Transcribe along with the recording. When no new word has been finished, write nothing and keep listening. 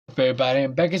Hey everybody,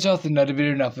 I'm back at y'all with another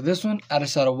video. Now for this one, I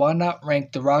decided why not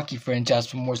rank the Rocky franchise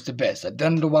from worst to best. I've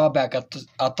done it a while back.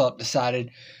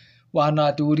 Decided why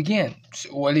not do it again,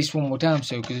 or at least one more time.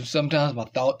 So, because sometimes my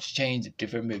thoughts change at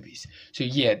different movies. So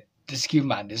yeah, just keep in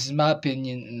mind, this is my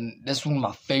opinion, and this is one of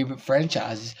my favorite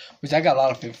franchises. Which I got a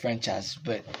lot of favorite franchises,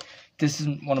 but this is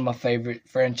one of my favorite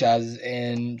franchises.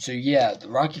 And so yeah, the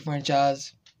Rocky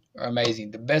franchise are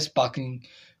amazing. The best boxing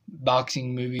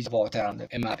movies of all time,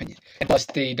 in my opinion. And plus,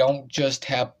 they don't just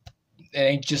have, it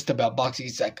ain't just about boxing.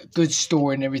 It's like a good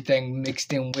story and everything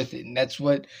mixed in with it, and that's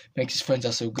what makes this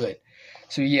franchise so good.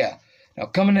 So yeah, now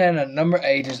coming in at number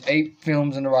 8, there's 8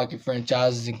 films in the Rocky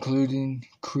franchises, including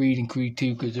Creed and Creed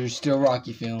 2, because there's still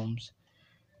Rocky films,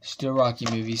 still Rocky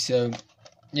movies. So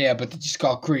yeah, but they just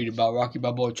called Creed, about Rocky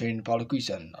Balboa training Apollo Creed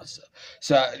son and all that stuff.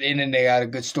 So and then they got a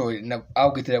good story. Now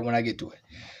I'll get to that when I get to it.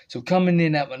 So coming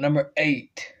in at my number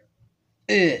 8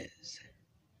 is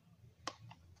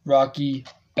Rocky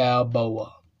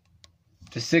Balboa,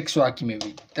 the 6th Rocky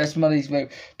movie. That's my least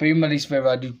favorite. But even my least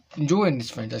favorite, I do enjoy in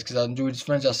this franchise because I enjoy this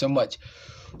franchise so much.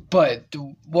 But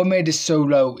what made this so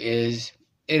low is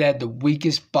it had the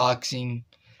weakest boxing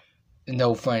in the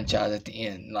whole franchise at the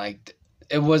end. Like,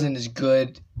 it wasn't as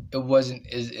good, it wasn't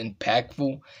as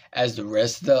impactful as the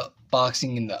rest of the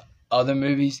boxing in the other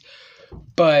movies.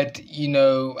 But, you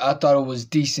know, I thought it was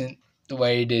decent the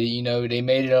way they did it. You know, they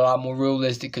made it a lot more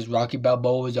realistic because Rocky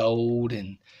Balboa was old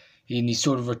and he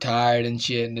sort of retired and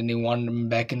shit. And then they wanted him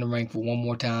back in the ring for one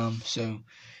more time. So,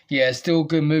 yeah, it's still a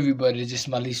good movie, but it's just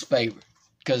my least favorite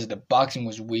because the boxing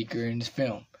was weaker in this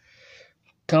film.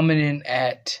 Coming in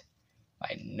at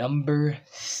my number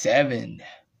 7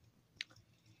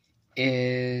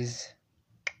 is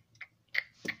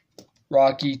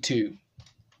Rocky 2.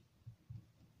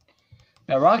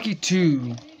 Now, Rocky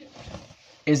 2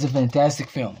 is a fantastic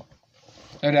film.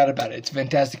 No doubt about it. It's a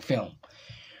fantastic film.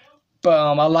 But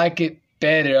I like it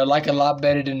better. I like it a lot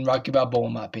better than Rocky Balboa,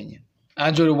 in my opinion. I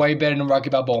enjoyed it way better than Rocky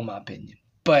Balboa, in my opinion.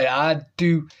 But I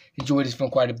do enjoy this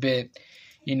film quite a bit.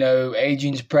 You know,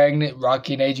 Adrian's pregnant.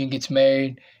 Rocky and Adrian gets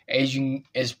married. Adrian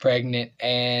is pregnant.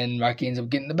 And Rocky ends up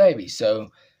getting the baby.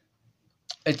 So,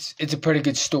 it's a pretty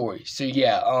good story. So,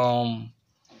 yeah.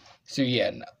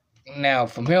 Now,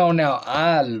 from here on out,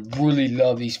 I really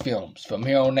love these films. From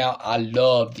here on out, I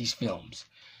love these films.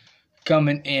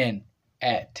 Coming in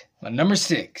at my number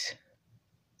 6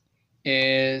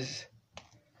 is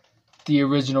the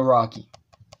original Rocky.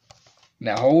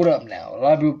 Now, hold up now. A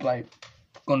lot of people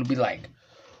going to be like,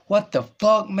 what the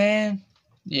fuck, man?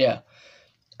 Yeah,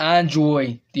 I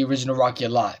enjoy the original Rocky a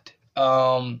lot.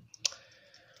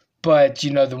 But,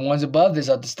 you know, the ones above this,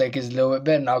 I just think is a little bit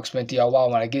better, and I'll explain to y'all why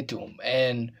when I get to them.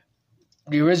 And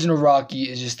the original Rocky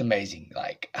is just amazing.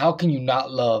 Like, how can you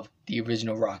not love the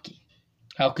original Rocky?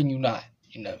 How can you not?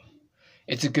 You know,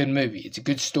 it's a good movie. It's a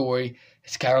good story.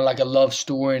 It's kind of like a love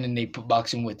story, and then they put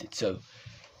boxing with it. So,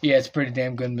 yeah, it's a pretty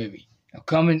damn good movie. Now,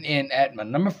 coming in at my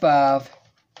number 5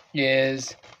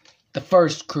 is the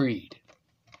first Creed.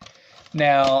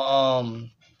 Now,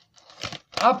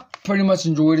 I pretty much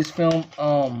enjoyed this film.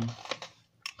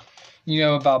 You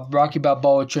know, about Rocky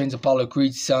Balboa trains Apollo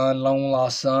Creed's son, long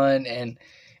lost son, and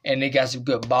they got some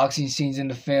good boxing scenes in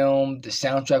the film. The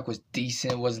soundtrack was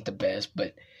decent. It wasn't the best,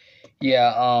 but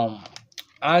yeah,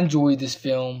 I enjoyed this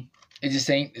film. It just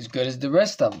ain't as good as the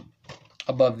rest of them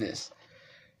above this.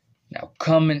 Now,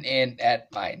 coming in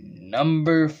at my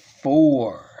number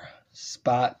 4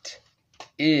 spot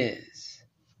is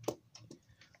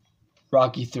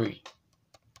Rocky 3.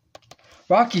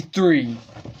 Rocky 3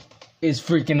 is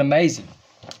freaking amazing.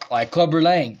 Like Clubber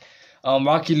Lang.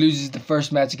 Rocky loses the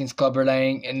first match against Clubber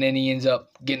Lang, and then he ends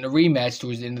up getting a rematch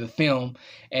towards the end of the film,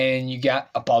 and you got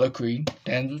Apollo Creed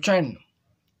that ends up training him.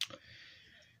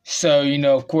 So, you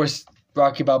know, of course,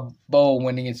 Rocky Balboa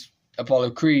went against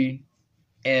Apollo Creed,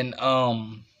 and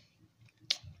Rocky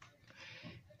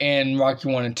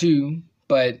 1 and 2,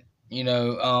 but, you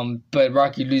know, but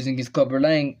Rocky losing against Clubber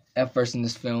Lang at first in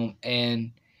this film,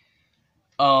 and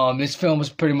this film was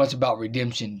pretty much about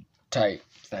redemption type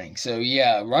thing. So,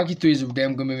 yeah, Rocky 3 is a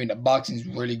damn good movie, and the boxing is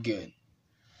really good.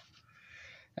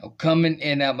 Now, coming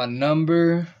in at my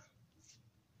number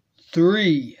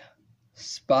 3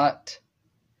 spot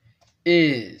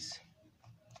is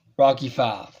Rocky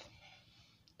 5.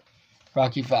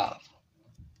 Rocky 5.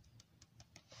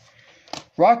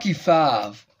 Rocky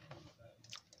 5,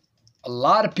 a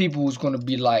lot of people was going to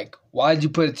be like, why did you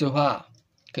put it so high?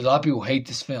 Because a lot of people hate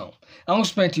this film. I'm going to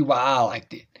explain to you why I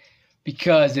liked it.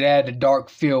 Because it had a dark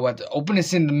feel. At the opening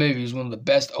scene of the movie was one of the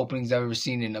best openings I've ever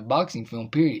seen in a boxing film,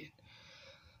 period.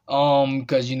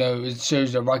 Because, you know, it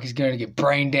shows that Rocky's going to get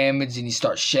brain damage and he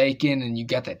starts shaking and you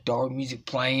got that dark music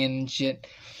playing and shit.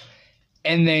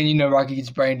 And then, you know, Rocky gets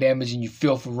brain damage and you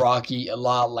feel for Rocky a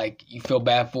lot, like you feel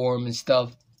bad for him and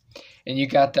stuff. And you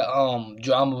got the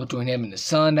drama between him and the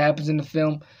son that happens in the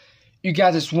film. You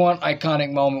got this one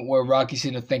iconic moment where Rocky's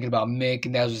sitting there thinking about Mick,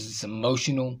 and that was this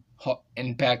emotional,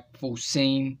 impactful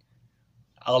scene.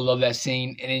 I love that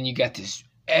scene. And then you got this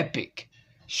epic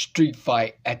street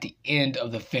fight at the end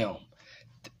of the film.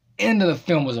 The end of the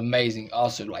film was amazing.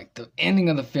 Also, like the ending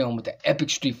of the film with the epic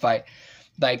street fight.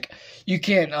 Like, you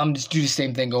can't just do the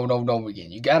same thing over and over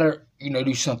again. You gotta, you know,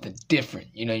 do something different.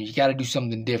 You know, you gotta do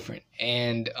something different.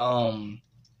 And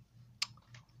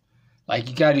like,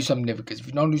 you gotta do something different, because if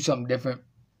you don't do something different,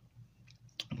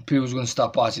 people's gonna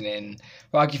stop watching it. And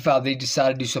Rocky V, they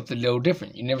decided to do something a little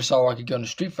different. You never saw Rocky go in a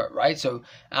street fight, right? So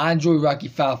I enjoy Rocky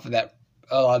V for that,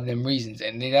 a lot of them reasons,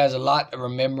 and it has a lot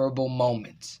of memorable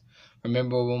moments.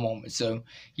 So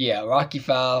yeah, Rocky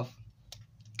V,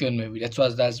 good movie.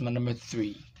 That's my number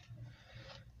 3.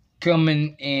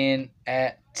 Coming in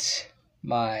at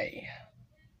my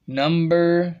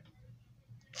number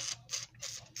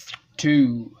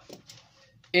 2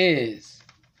 is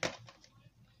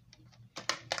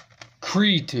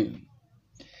Creed 2.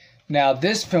 Now,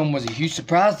 this film was a huge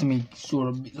surprise to me, sort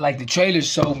of, like the trailer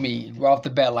sold me right off the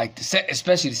bat, like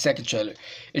especially the second trailer,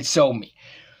 it sold me.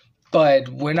 But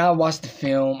when I watched the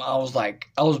film, I was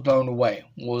blown away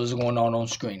what was going on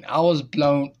screen. I was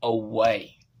blown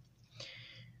away.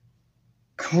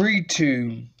 Creed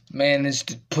 2 managed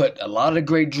to put a lot of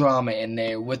great drama in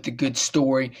there with a good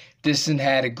story. This one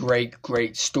had a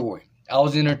great story. I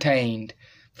was entertained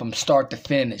from start to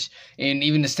finish, and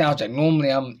even the soundtrack.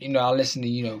 Normally, I listen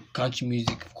to country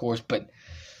music, of course, but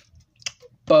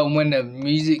when the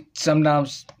music,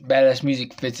 sometimes badass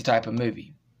music fits the type of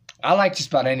movie. I like just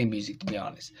about any music, to be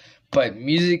honest, but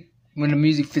when the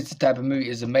music fits the type of movie,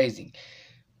 is amazing.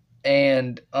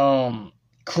 And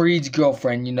Creed's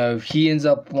girlfriend, he ends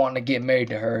up wanting to get married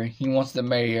to her. He wants to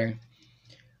marry her,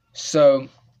 so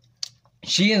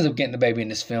she ends up getting the baby in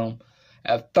this film.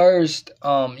 At first,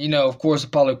 of course,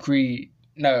 Apollo Creed's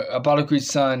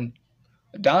son,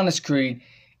 Adonis Creed,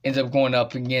 ends up going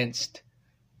up against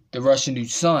the Russian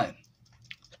dude's son.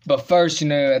 But first,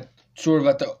 at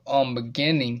the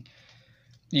beginning,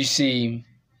 you see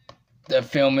the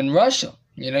film in Russia.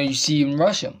 You see in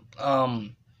Russia.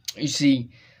 You see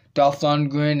Dolph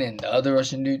Lundgren and the other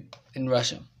Russian dude in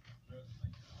Russia.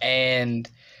 And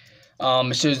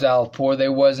it shows how poor they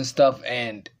was and stuff.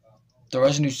 And the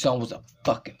Russian dude's son was a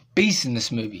fucking beast in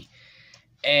this movie.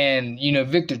 And,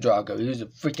 Victor Drago, he was a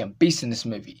freaking beast in this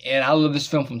movie. And I love this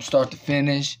film from start to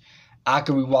finish. I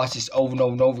could rewatch this over and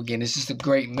over and over again. It's just a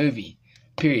great movie,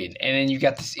 period. And then you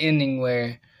got this ending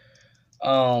where,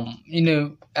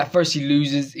 at first he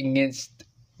loses against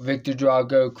Victor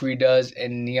Drago, Creed does,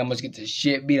 and he almost gets the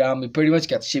shit beat out of him. He pretty much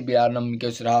got the shit beat out of him. He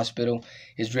goes to the hospital.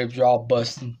 His ribs are all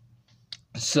busted.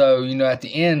 So, at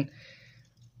the end,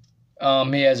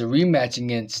 he has a rematch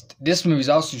against... This movie is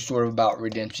also sort of about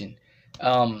redemption.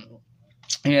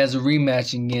 He has a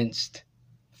rematch against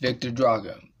Victor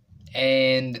Drago.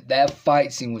 And that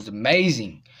fight scene was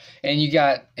amazing. And you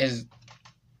got his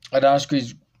Adonis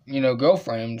Creed's,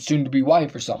 girlfriend, soon-to-be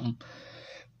wife or something.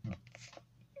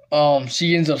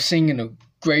 She ends up singing a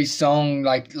great song.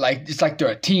 Like it's like they're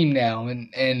a team now.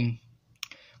 And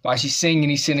while she's singing,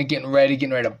 he's sitting there getting ready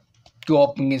to go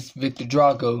up against Victor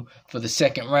Drago for the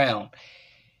second round,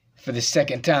 for the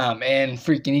second time. And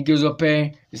freaking, he goes up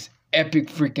there, this epic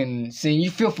freaking scene.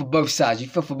 You feel for both sides. You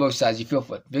feel for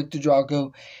Victor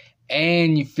Drago,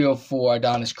 and you feel for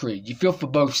Adonis Creed. You feel for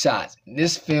both sides.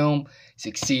 This film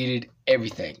succeeded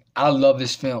everything. I love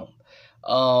this film.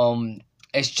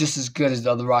 It's just as good as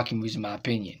the other Rocky movies, in my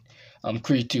opinion.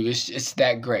 Creed 2, it's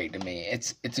that great to me.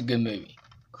 It's a good movie.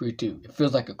 Creed 2. It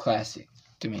feels like a classic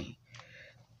to me.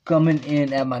 Coming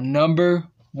in at my number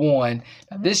 1.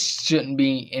 Now, this shouldn't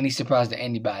be any surprise to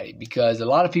anybody, because a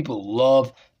lot of people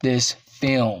love this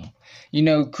film.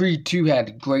 Creed 2 had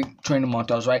a great training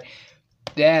montage, right?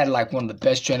 They had like one of the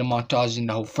best training montages in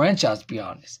the whole franchise, to be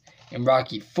honest. And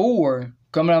Rocky 4,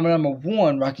 coming out at number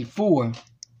 1, Rocky 4,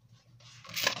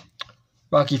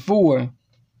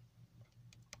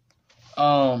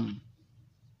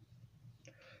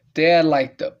 they had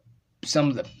like some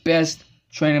of the best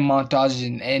training montages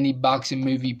in any boxing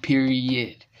movie,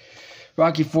 period.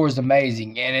 Rocky 4 is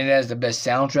amazing, and it has the best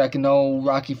soundtrack in the whole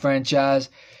Rocky franchise.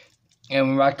 And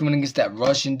when Rocky went against that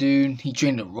Russian dude, he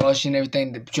trained the Russian and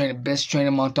everything, the best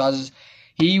training montages.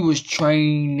 He was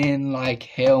training like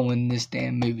hell in this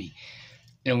damn movie.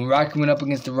 And when Rocky went up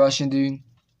against the Russian dude,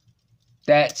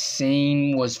 That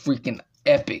scene was freaking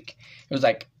epic. It was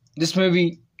like, this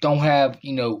movie don't have,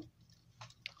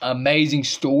 amazing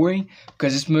story,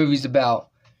 because this movie's about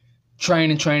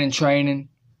training,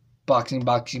 boxing.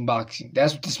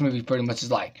 That's what this movie pretty much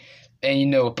is like.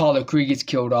 And Apollo Creed gets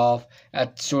killed off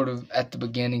at the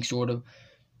beginning, sort of.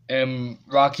 And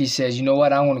Rocky says, you know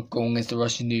what, I want to go against the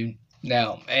Russian dude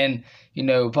now. And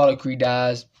Apollo Creed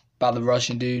dies by the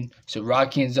Russian dude. So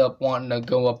Rocky ends up wanting to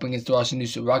go up against the Russian dude.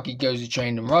 So Rocky goes to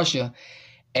train in Russia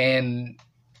and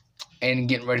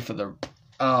getting ready for the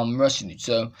Russian dude.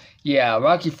 So yeah,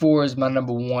 Rocky 4 is my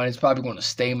number one. It's probably going to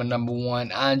stay my number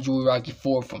one. I enjoy Rocky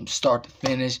 4 from start to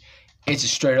finish. It's a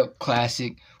straight up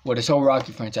classic. Well, this whole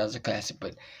Rocky franchise is a classic,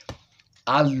 but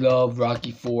I love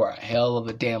Rocky 4 a hell of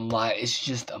a damn lot. It's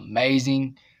just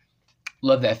amazing.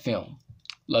 Love that film.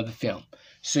 Love the film.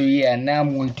 So yeah, now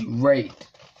I'm going to rate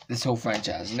this whole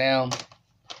franchise. Now,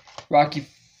 Rocky,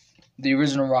 the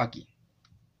original Rocky,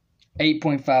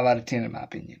 8.5 out of 10 in my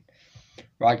opinion.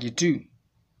 Rocky 2,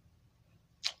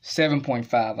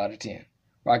 7.5 out of 10.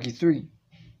 Rocky 3,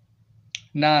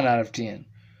 9 out of 10.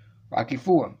 Rocky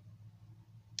 4,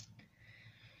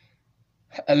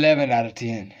 11 out of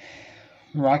 10.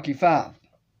 Rocky 5,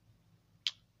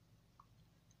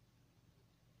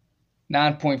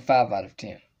 9.5 out of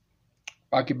 10.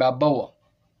 Rocky Balboa,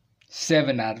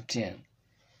 7 out of 10.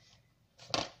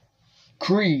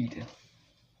 Creed,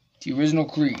 the original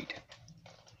Creed,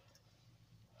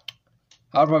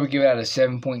 I'll probably give it out a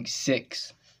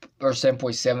 7.6 or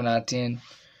 7.7 out of 10.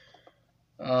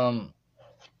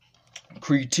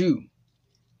 Creed 2,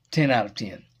 10 out of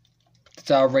 10. That's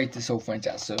how I rate this whole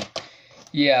franchise. So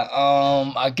yeah,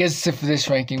 I guess that's it for this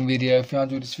ranking video. If y'all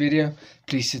enjoyed this video,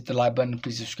 please hit the like button,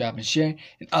 please subscribe and share,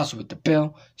 and also hit the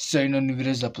bell so you know new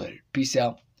videos uploaded. Peace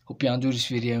out. Hope y'all enjoyed this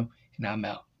video, and I'm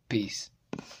out. Peace.